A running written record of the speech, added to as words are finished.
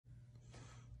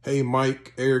Hey,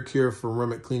 Mike, Eric here from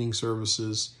Remk Cleaning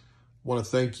Services. Want to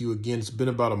thank you again. It's been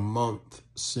about a month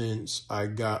since I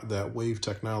got that wave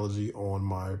technology on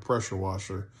my pressure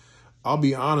washer. I'll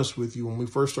be honest with you, when we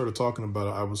first started talking about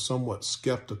it, I was somewhat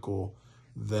skeptical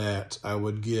that I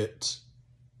would get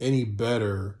any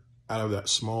better out of that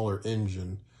smaller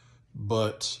engine.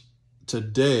 But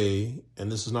today,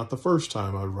 and this is not the first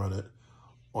time I've run it,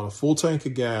 on a full tank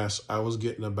of gas, I was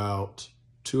getting about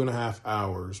 2.5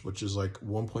 hours, which is like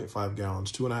 1.5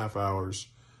 gallons, 2.5 hours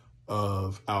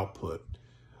of output.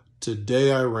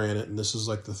 Today I ran it, and this is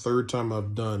like the third time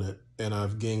I've done it, and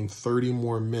I've gained 30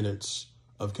 more minutes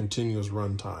of continuous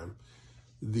run time.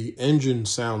 The engine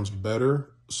sounds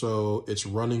better, so it's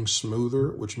running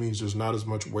smoother, which means there's not as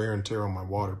much wear and tear on my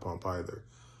water pump either.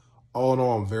 All in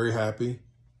all, I'm very happy.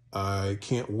 I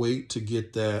can't wait to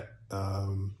get that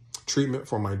treatment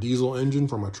for my diesel engine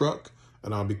for my truck,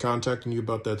 and I'll be contacting you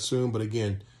about that soon. But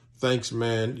again, thanks,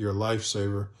 man. You're a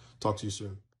lifesaver. Talk to you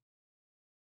soon.